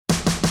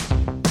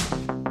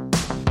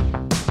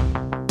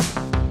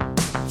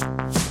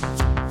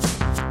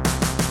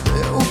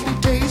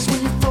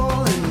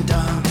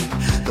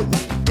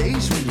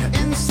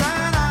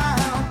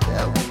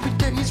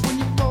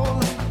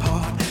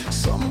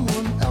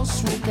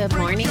Good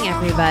morning,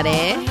 everybody.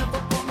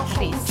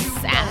 Happy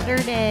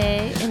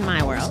Saturday in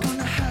my world.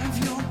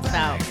 It's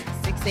about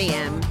 6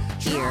 a.m.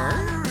 here,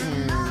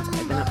 and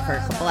I've been up for a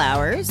couple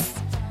hours,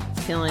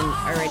 feeling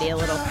already a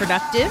little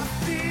productive.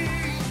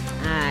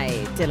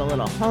 I did a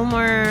little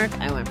homework.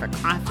 I went for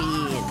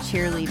coffee and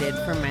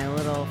cheerleaded for my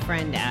little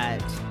friend at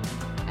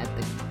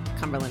the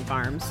Cumberland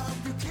Farms.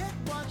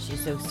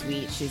 She's so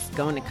sweet. She's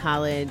going to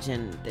college,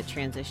 and the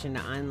transition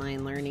to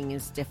online learning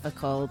is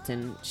difficult,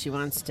 and she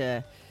wants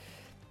to,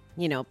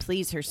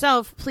 please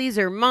herself, please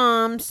her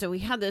mom. So we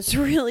had this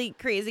really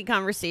crazy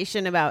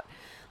conversation about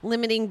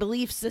limiting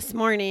beliefs this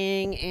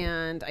morning,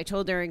 and I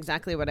told her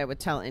exactly what I would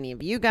tell any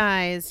of you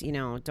guys.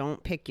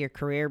 Don't pick your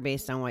career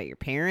based on what your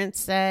parents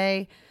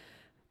say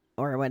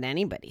or what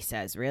anybody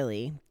says,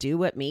 really. Do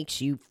what makes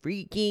you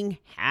freaking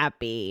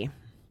happy.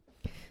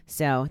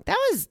 So that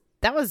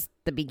was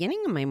the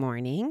beginning of my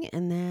morning.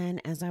 And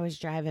then as I was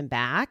driving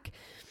back,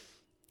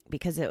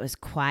 because it was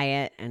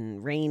quiet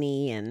and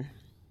rainy and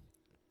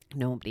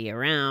nobody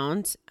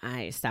around,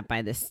 I stopped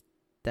by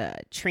the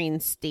train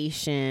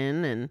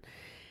station and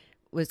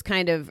was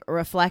kind of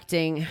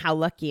reflecting how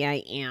lucky I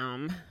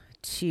am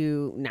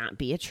to not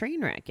be a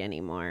train wreck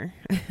anymore.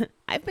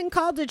 I've been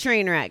called a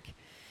train wreck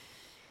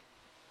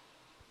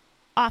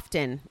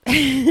often,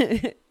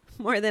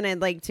 more than I'd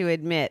like to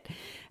admit.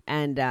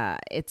 And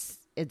it's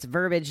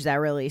verbiage that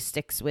really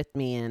sticks with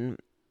me. And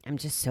I'm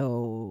just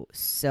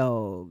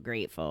so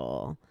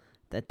grateful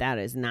that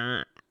is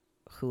not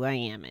who I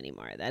am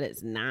anymore. That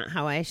is not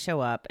how I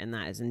show up, and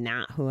that is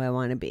not who I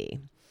want to be.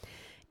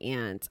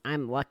 And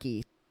I'm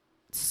lucky,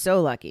 so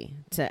lucky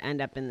to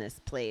end up in this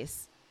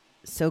place.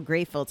 So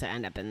grateful to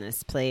end up in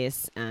this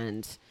place.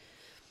 And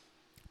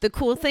the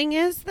cool thing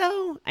is,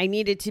 though, I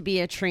needed to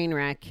be a train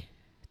wreck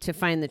to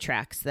find the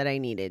tracks that I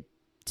needed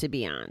to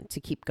be on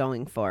to keep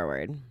going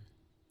forward.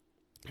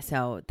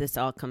 So this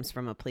all comes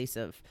from a place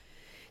of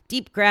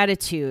deep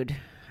gratitude.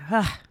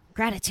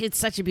 Gratitude's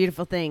such a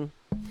beautiful thing.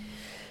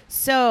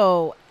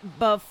 So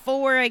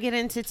before I get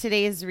into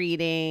today's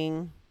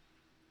reading,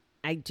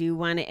 I do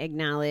want to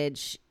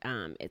acknowledge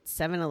it's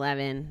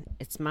 7-11.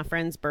 It's my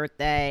friend's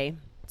birthday.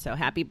 So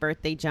happy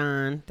birthday,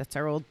 John. That's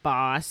our old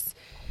boss.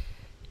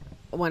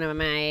 One of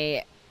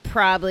my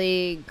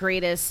probably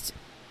greatest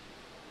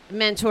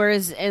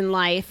mentors in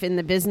life, in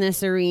the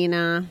business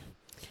arena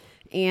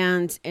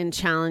and in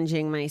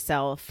challenging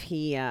myself.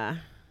 He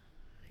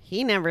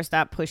never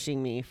stopped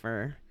pushing me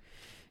for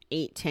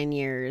 8-10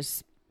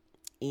 years.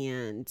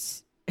 And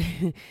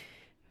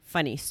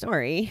funny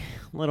story,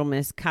 little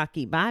Miss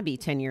Cocky Bobby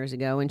 10 years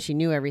ago, when she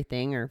knew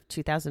everything, or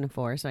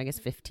 2004, so I guess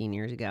 15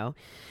 years ago,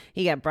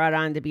 he got brought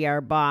on to be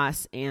our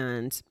boss,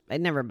 and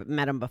I'd never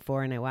met him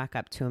before, and I walk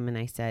up to him and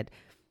I said,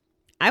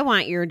 "I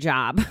want your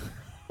job."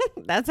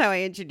 That's how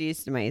I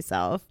introduced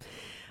myself.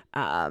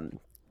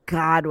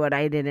 God, what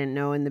I didn't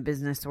know in the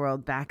business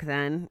world back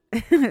then.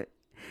 It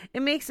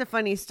makes a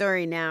funny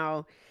story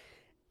now.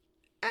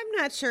 I'm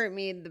not sure it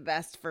made the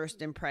best first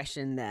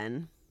impression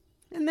then.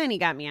 And then he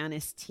got me on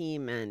his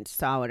team and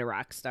saw what a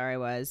rock star I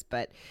was.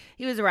 But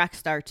he was a rock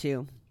star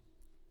too.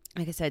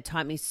 Like I said,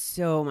 taught me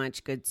so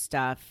much good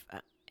stuff.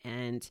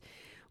 And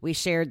we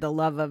shared the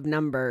love of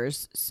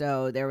numbers.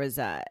 So there was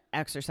a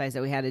exercise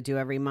that we had to do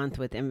every month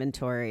with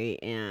inventory.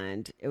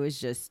 And it was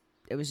just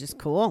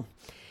cool.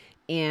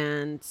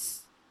 And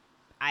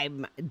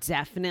I'm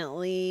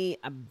definitely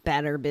a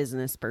better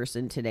business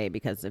person today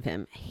because of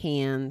him.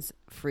 Hands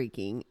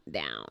freaking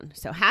down.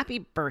 So happy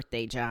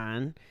birthday,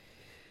 John.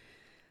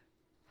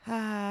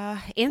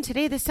 And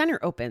today the center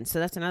opens. So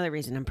that's another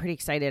reason I'm pretty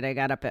excited. I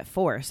got up at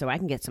 4 so I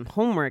can get some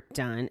homework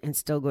done and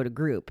still go to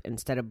group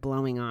instead of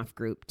blowing off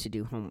group to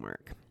do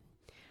homework.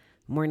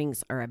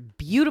 Mornings are a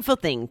beautiful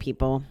thing,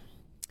 people.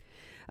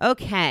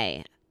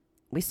 Okay.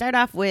 We start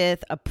off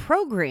with a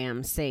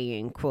program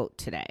saying quote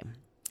today.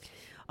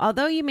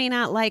 Although you may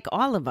not like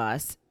all of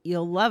us,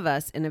 you'll love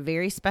us in a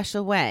very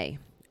special way.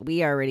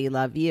 We already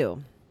love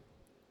you.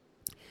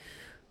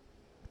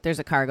 There's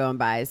a car going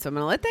by, so I'm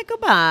going to let that go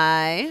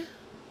by.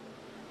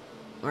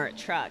 Or a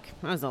truck.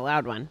 That was a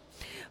loud one.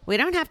 We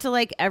don't have to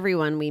like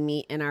everyone we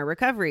meet in our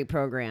recovery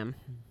program.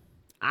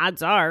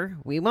 Odds are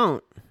we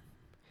won't.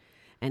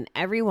 And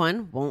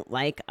everyone won't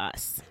like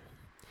us.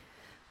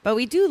 But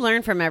we do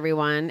learn from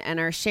everyone, and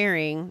our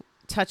sharing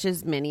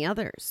touches many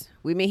others.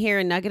 We may hear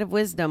a nugget of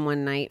wisdom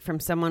one night from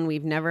someone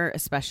we've never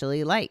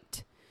especially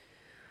liked.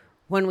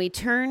 When we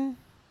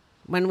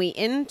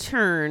in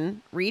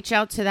turn reach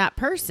out to that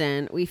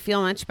person, we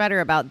feel much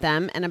better about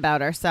them and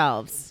about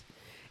ourselves.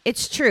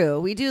 It's true.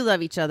 We do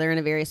love each other in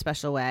a very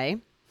special way.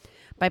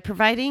 By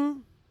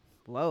providing...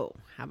 Whoa,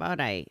 how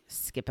about I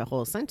skip a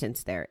whole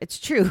sentence there? It's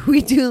true.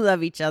 We do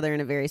love each other in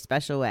a very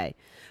special way.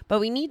 But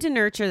we need to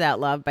nurture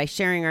that love by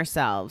sharing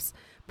ourselves,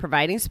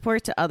 providing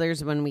support to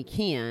others when we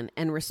can,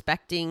 and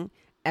respecting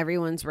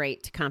everyone's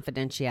right to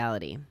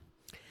confidentiality.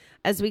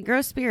 As we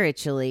grow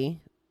spiritually,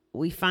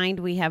 we find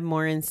we have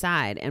more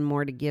inside and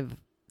more to give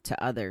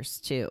to others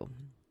too.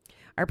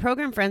 Our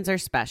program friends are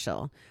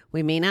special.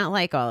 We may not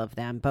like all of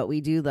them, but we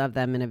do love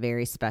them in a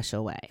very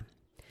special way.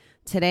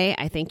 Today,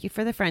 I thank you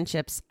for the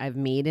friendships I've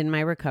made in my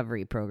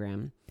recovery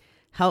program.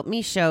 Help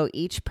me show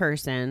each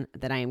person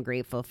that I am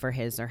grateful for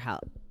his or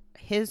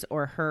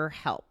her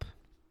help.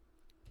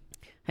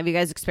 Have you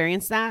guys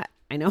experienced that?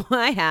 I know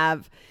I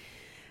have.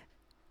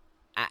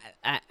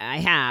 I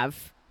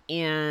have.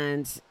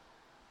 And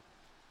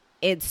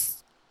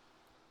it's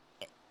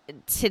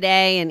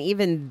today, and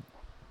even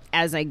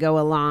as I go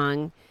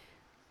along,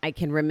 I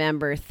can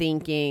remember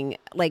thinking,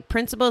 like,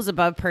 principles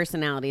above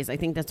personalities. I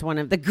think that's one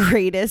of the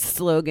greatest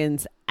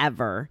slogans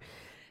ever.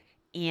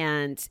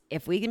 And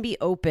if we can be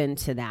open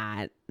to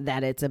that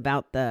it's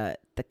about the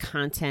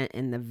content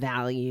and the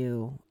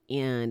value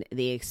and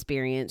the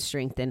experience,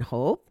 strength, and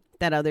hope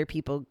that other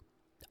people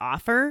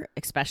offer,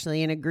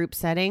 especially in a group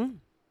setting,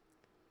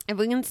 if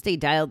we can stay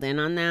dialed in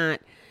on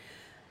that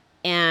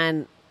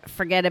and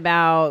forget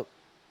about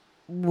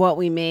what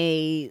we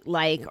may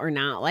like or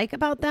not like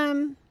about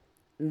them,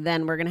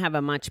 then we're going to have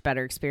a much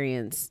better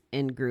experience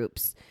in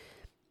groups.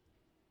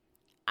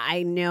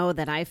 I know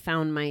that I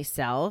found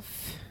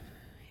myself,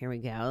 here we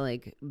go,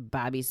 like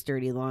Bobby's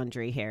dirty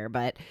laundry here,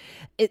 but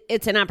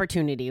it's an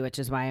opportunity, which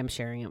is why I'm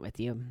sharing it with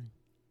you.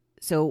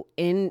 So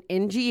in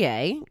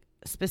GA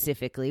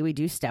specifically, we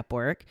do step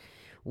work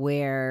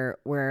where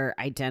we're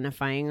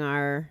identifying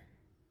our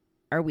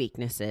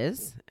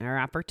weaknesses, our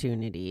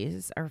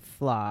opportunities, our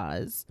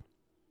flaws.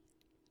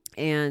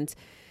 And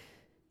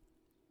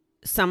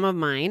some of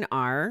mine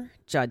are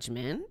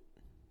judgment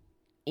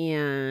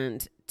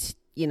and,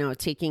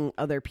 taking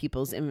other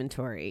people's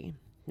inventory.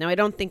 Now, I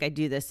don't think I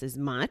do this as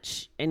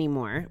much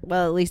anymore.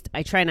 Well, at least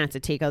I try not to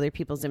take other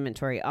people's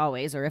inventory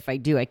always, or if I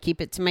do, I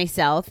keep it to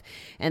myself.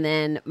 And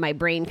then my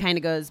brain kind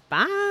of goes,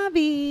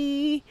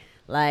 Bobby,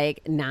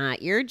 like,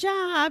 not your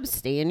job.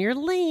 Stay in your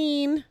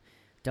lane.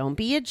 Don't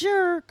be a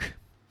jerk.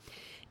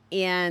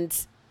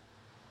 And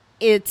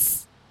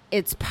it's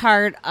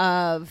part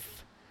of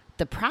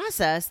the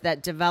process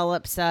that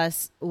develops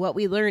us what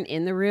we learn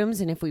in the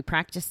rooms. And if we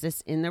practice this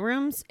in the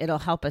rooms, it'll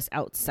help us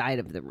outside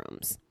of the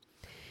rooms.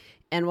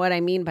 And what I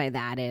mean by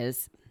that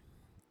is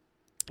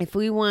if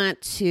we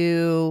want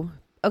to,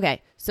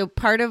 so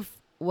part of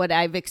what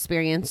I've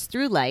experienced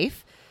through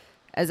life,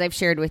 as I've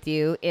shared with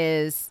you,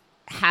 is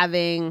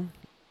having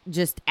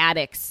just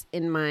addicts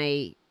in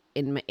my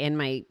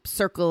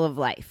circle of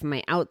life,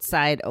 my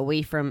outside,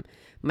 away from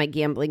my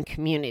gambling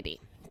community.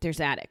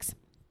 There's addicts.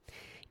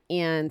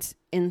 And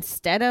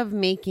instead of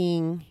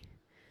making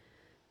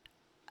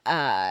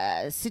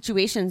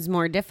situations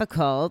more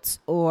difficult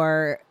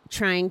or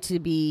trying to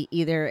be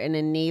either an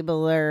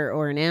enabler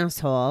or an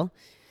asshole,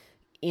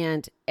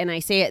 and I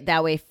say it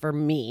that way for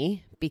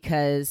me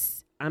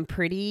because I'm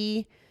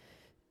pretty,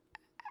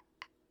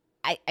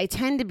 I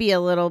tend to be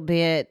a little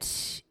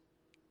bit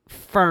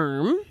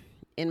firm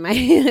in my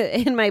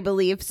in my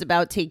beliefs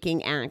about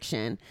taking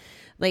action.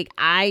 Like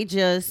I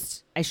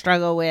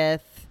struggle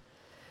with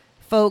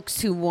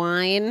folks who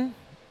whine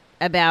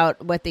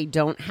about what they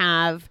don't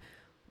have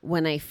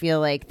when I feel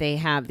like they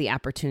have the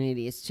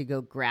opportunities to go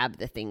grab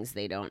the things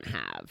they don't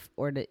have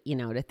or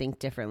to think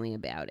differently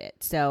about it.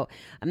 So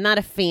I'm not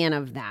a fan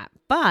of that.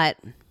 But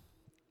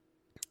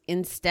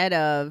instead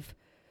of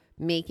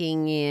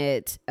making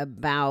it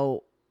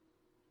about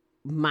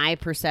my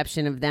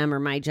perception of them or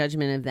my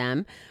judgment of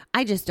them,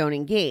 I just don't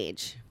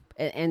engage.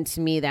 And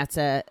to me, that's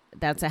a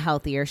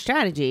healthier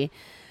strategy.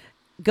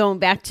 Going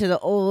back to the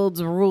old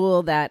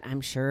rule that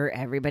I'm sure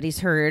everybody's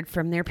heard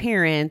from their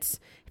parents,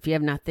 if you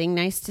have nothing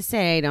nice to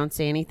say, don't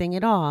say anything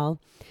at all.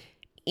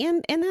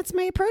 And that's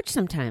my approach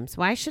sometimes.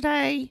 Why should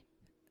I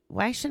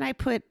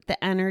put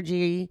the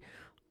energy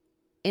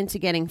into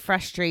getting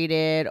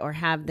frustrated or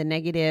have the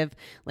negative,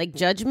 like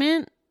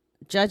judgment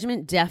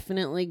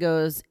definitely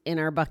goes in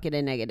our bucket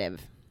of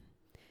negative.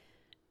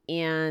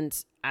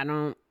 And I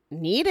don't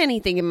need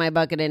anything in my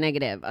bucket of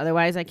negative.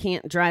 Otherwise, I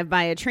can't drive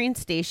by a train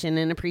station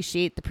and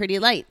appreciate the pretty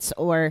lights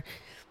or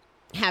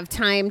have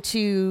time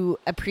to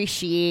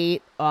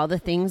appreciate all the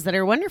things that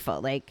are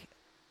wonderful, like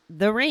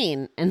the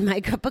rain and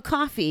my cup of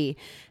coffee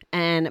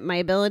and my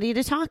ability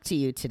to talk to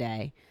you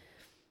today.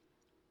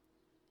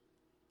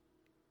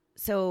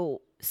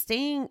 So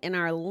staying in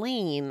our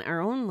lane, our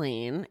own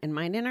lane, and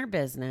minding our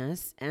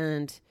business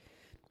and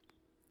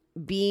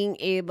being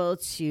able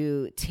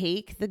to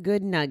take the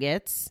good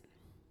nuggets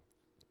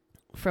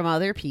from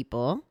other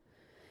people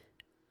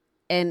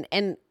and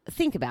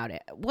think about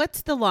it.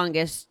 What's the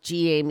longest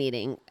GA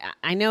meeting?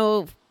 I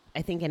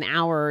think an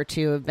hour or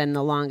two have been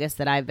the longest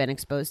that I've been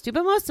exposed to,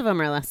 but most of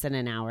them are less than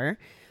an hour.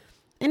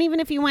 And even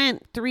if you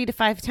went 3 to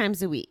 5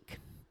 times a week,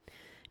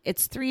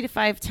 it's 3 to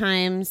 5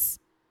 times,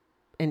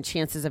 and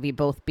chances of you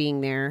both being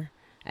there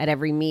at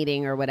every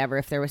meeting or whatever,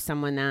 if there was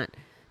someone that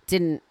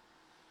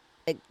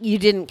you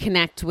didn't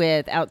connect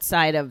with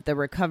outside of the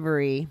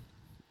recovery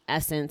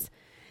essence,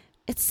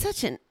 it's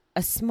such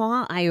a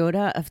small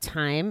iota of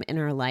time in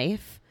our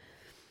life.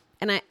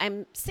 And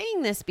I'm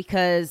saying this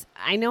because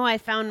I know I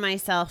found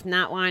myself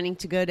not wanting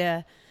to go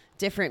to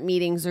different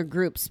meetings or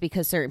groups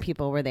because certain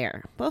people were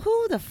there. But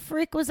who the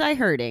frick was I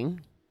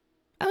hurting?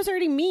 I was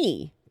hurting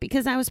me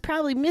because I was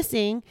probably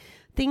missing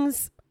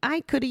things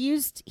I could have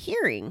used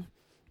hearing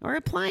or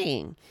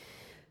applying.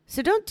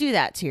 So don't do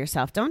that to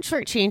yourself. Don't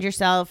shortchange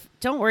yourself.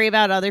 Don't worry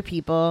about other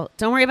people.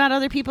 Don't worry about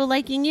other people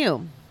liking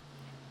you.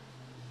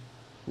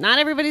 Not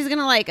everybody's going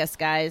to like us,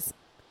 guys.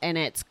 And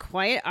it's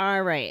quite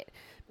all right.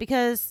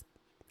 Because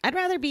I'd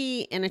rather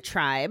be in a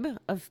tribe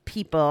of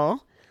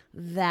people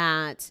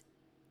that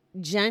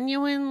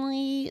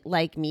genuinely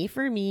like me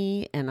for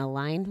me and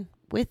align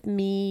with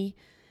me.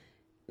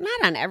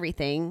 Not on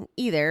everything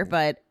either,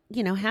 but,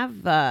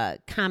 have a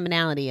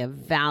commonality of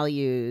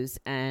values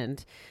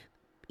and,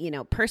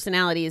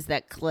 personalities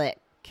that click.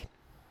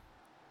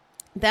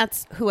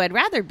 That's who I'd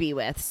rather be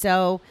with.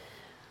 So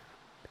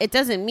it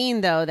doesn't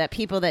mean, though, that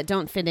people that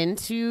don't fit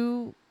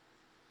into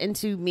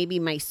maybe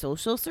my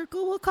social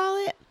circle, we'll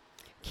call it,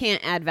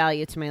 can't add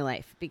value to my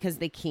life, because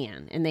they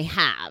can, and they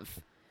have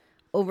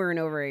over and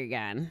over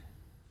again.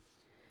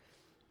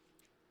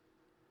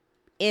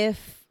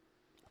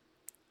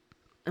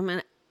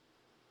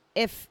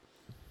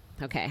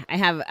 Okay, I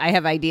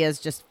have ideas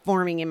just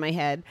forming in my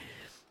head.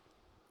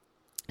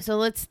 So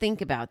let's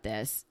think about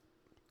this.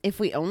 If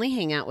we only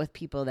hang out with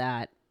people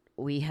that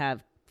we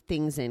have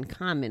things in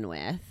common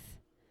with,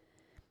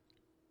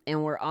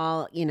 and we're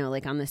all,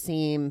 like on the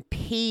same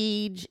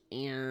page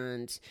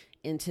and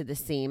into the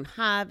same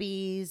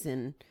hobbies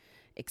and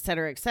et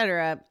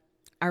cetera,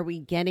 are we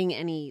getting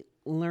any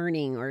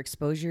learning or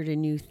exposure to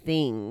new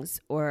things,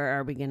 or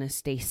are we going to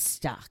stay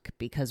stuck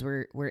because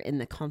we're in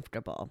the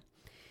comfortable?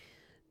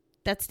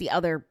 That's the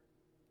other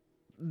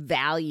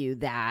value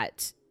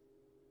that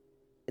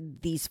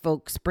these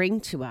folks bring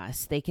to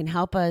us. They can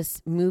help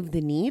us move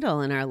the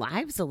needle in our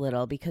lives a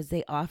little because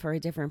they offer a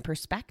different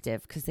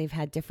perspective, because they've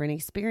had different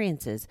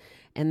experiences,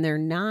 and they're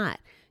not,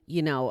 a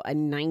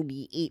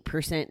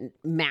 98%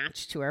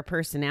 match to our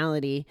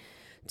personality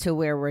to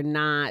where we're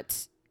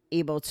not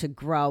able to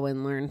grow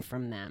and learn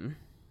from them.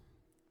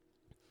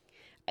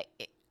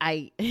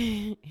 I'm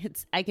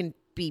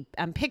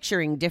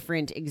picturing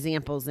different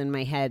examples in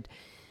my head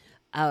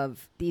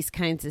of these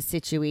kinds of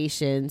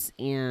situations.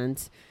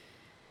 And,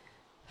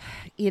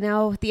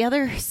 the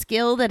other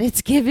skill that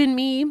it's given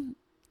me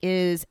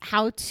is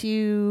how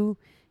to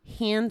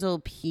handle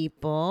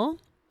people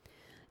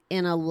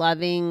in a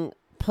loving,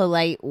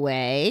 polite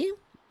way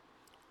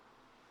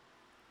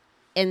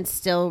and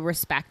still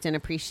respect and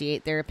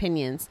appreciate their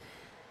opinions.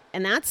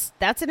 And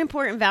that's an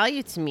important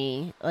value to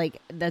me.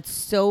 Like, that's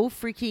so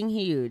freaking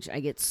huge. I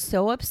get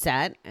so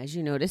upset, as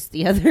you noticed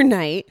the other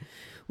night,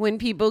 when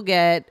people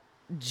get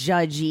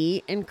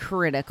judgy and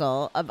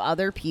critical of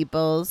other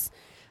people's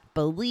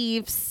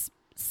beliefs,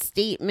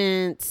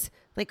 statements.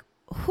 Like,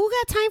 who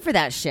got time for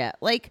that shit?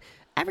 Like,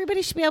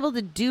 everybody should be able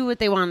to do what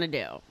they want to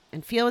do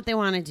and feel what they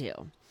want to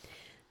do.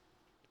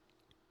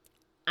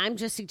 I'm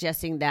just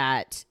suggesting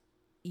that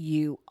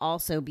you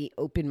also be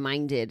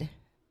open-minded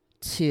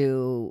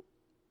to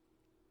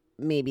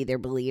maybe their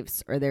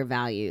beliefs or their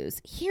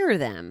values. Hear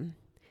them.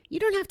 You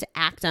don't have to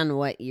act on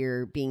what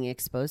you're being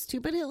exposed to,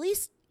 but at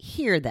least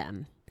hear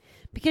them,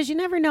 because you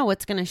never know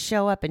what's going to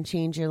show up and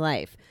change your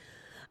life.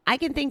 I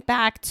can think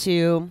back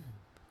to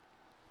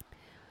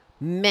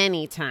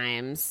many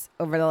times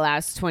over the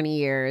last 20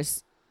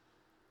 years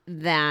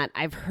that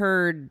I've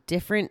heard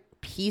different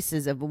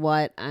pieces of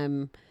what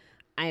I'm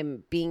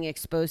being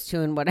exposed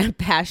to and what I'm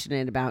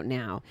passionate about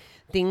now.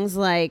 Things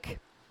like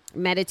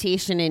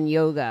meditation and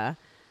yoga.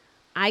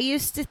 I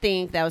used to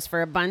think that was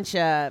for a bunch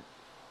of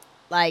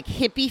like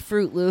hippie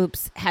Fruit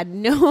Loops, had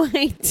no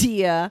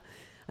idea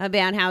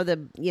about how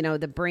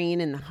the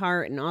brain and the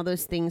heart and all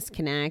those things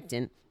connect.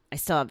 And I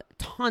still have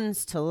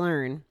tons to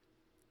learn,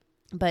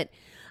 but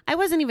I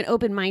wasn't even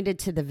open-minded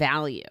to the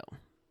value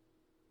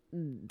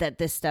that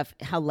this stuff,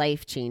 how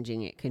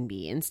life-changing it can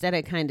be. Instead,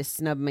 I kind of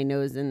snubbed my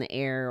nose in the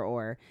air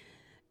or,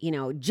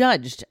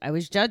 judged. I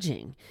was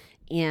judging.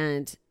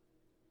 And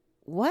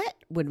what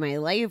would my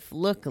life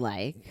look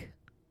like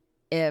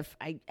if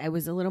I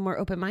was a little more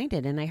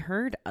open-minded and I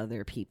heard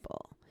other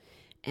people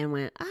and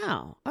went,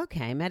 oh,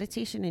 okay,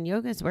 meditation and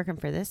yoga is working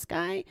for this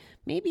guy.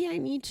 Maybe I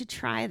need to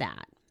try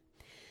that.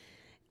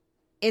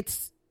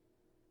 It's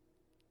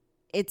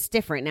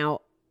different.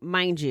 Now,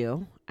 mind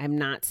you, I'm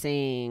not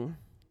saying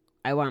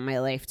I want my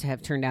life to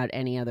have turned out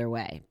any other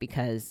way,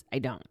 because I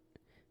don't.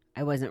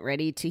 I wasn't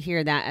ready to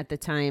hear that at the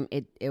time.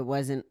 It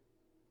wasn't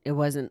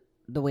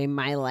the way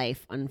my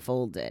life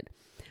unfolded.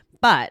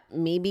 But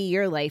maybe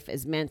your life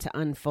is meant to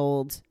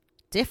unfold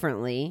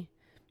differently.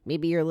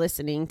 Maybe you're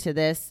listening to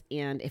this,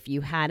 and if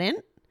you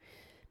hadn't,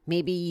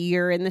 maybe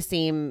you're in the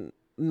same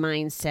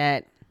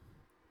mindset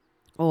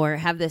or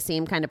have the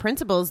same kind of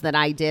principles that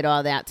I did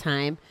all that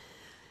time.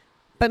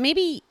 But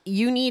maybe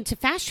you need to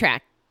fast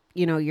track,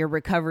 your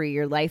recovery,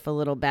 your life a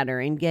little better,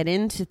 and get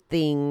into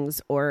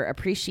things or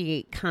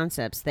appreciate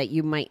concepts that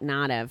you might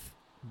not have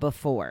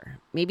before.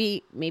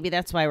 Maybe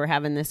that's why we're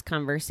having this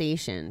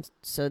conversation,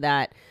 so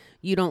that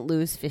you don't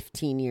lose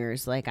 15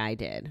 years like I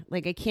did.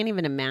 Like, I can't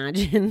even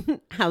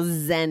imagine how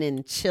zen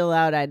and chill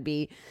out I'd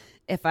be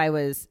if I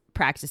was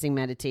practicing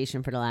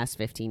meditation for the last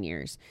 15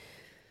 years.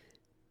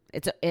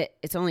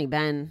 It's only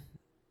been,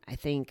 I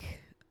think,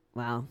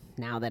 well,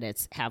 now that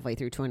it's halfway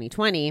through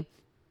 2020,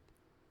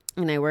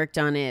 and I worked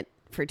on it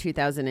for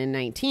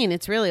 2019,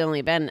 it's really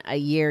only been a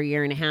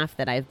year and a half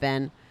that I've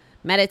been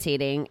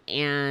meditating,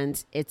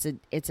 and it's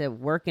a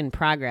work in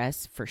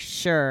progress for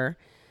sure.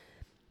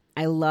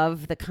 I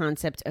love the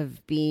concept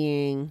of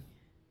being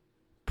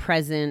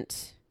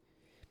present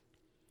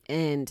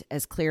and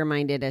as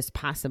clear-minded as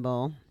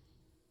possible.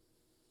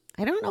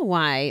 I don't know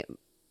why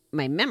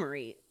my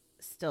memory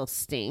still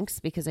stinks,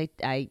 because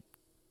I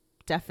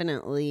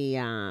definitely,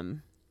 I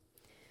don't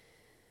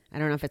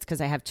know if it's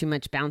because I have too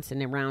much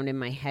bouncing around in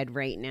my head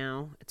right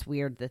now. It's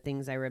weird, the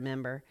things I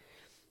remember.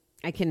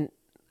 I can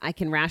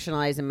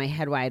rationalize in my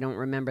head why I don't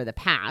remember the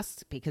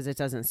past, because it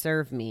doesn't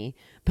serve me.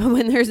 But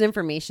when there's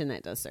information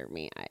that does serve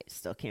me, I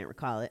still can't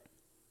recall it.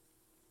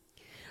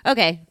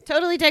 Okay,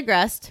 totally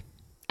digressed,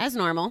 as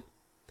normal.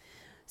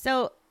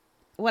 So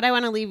what I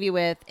want to leave you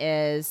with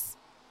is,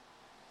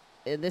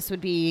 this would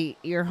be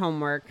your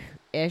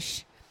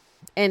homework-ish.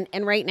 And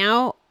right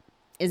now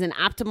is an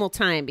optimal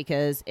time,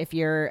 because if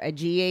you're a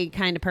GA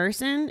kind of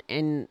person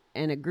and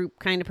a group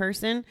kind of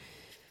person,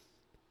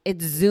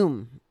 it's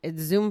Zoom.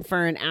 It's Zoom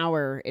for an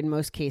hour in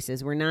most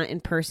cases. We're not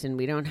in person.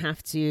 We don't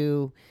have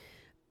to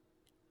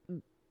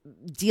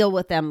deal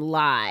with them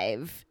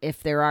live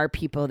if there are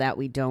people that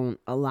we don't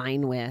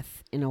align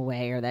with in a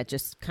way, or that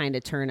just kind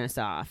of turn us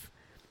off.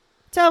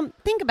 So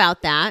think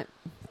about that.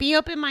 Be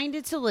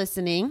open-minded to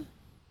listening.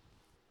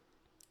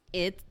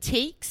 It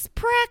takes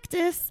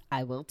practice,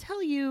 I will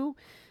tell you.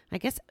 I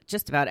guess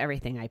just about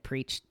everything I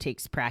preach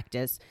takes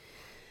practice.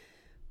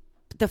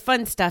 But the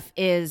fun stuff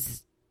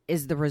is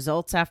the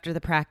results after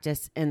the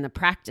practice, and the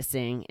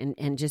practicing,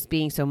 and just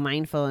being so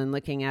mindful and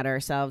looking at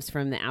ourselves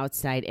from the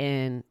outside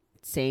in,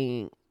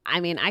 saying, I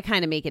mean, I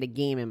kind of make it a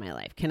game in my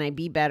life. Can I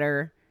be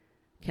better?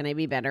 Can I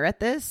be better at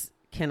this?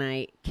 Can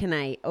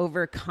I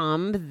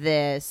overcome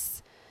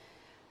this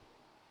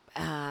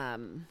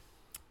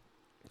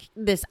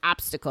this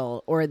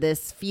obstacle, or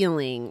this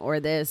feeling, or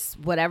this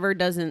whatever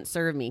doesn't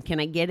serve me? Can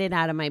I get it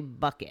out of my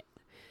bucket?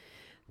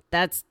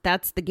 That's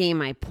the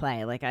game I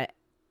play.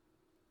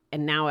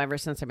 And now, ever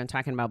since I've been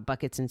talking about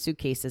buckets and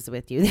suitcases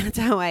with you, that's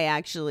how I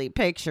actually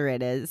picture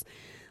it is,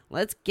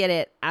 let's get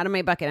it out of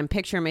my bucket. I'm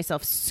picturing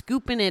myself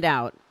scooping it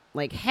out.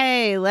 Like,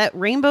 hey, let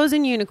rainbows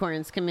and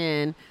unicorns come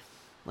in.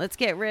 Let's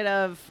get rid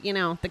of,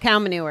 the cow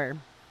manure.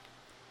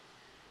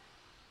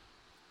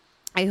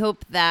 I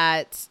hope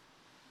that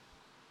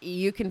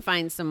you can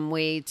find some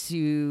way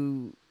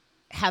to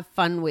have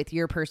fun with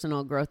your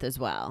personal growth as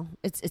well.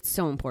 It's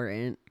so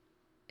important.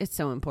 It's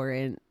so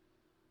important.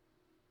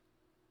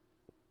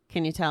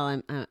 Can you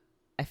tell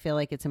I feel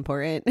like it's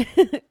important?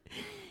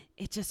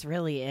 It just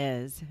really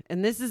is.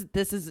 And this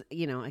is,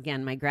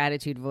 again, my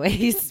gratitude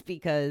voice,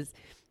 because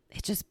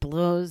it just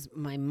blows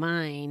my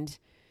mind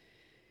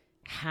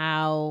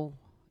how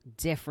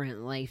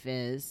different life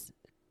is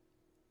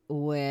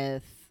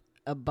with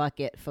a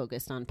bucket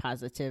focused on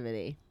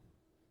positivity.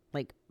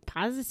 Like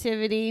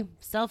positivity,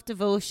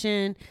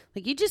 self-devotion,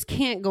 like you just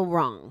can't go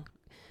wrong.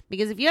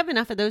 Because if you have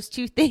enough of those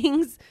two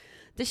things,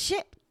 the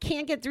shit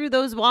can't get through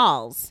those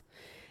walls.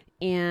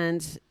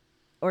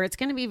 Or it's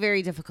going to be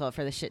very difficult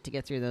for the shit to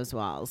get through those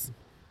walls.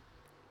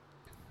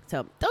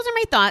 So those are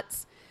my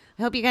thoughts.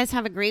 I hope you guys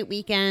have a great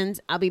weekend.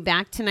 I'll be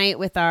back tonight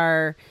with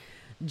our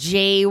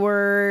J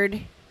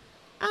word.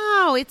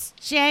 Oh, it's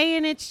Jay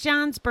and it's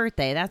John's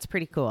birthday. That's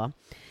pretty cool.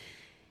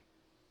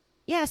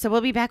 Yeah, so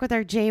we'll be back with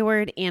our J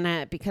word,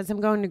 and because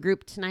I'm going to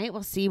group tonight,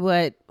 we'll see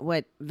what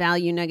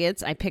value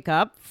nuggets I pick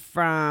up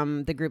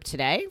from the group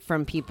today,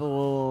 from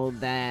people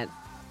that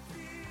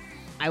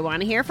I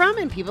want to hear from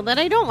and people that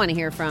I don't want to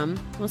hear from.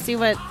 We'll see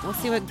what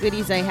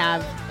goodies I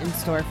have in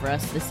store for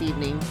us this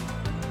evening.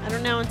 I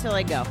don't know until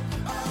I go.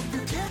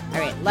 All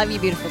right, love you,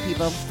 beautiful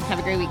people. Have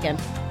a great weekend.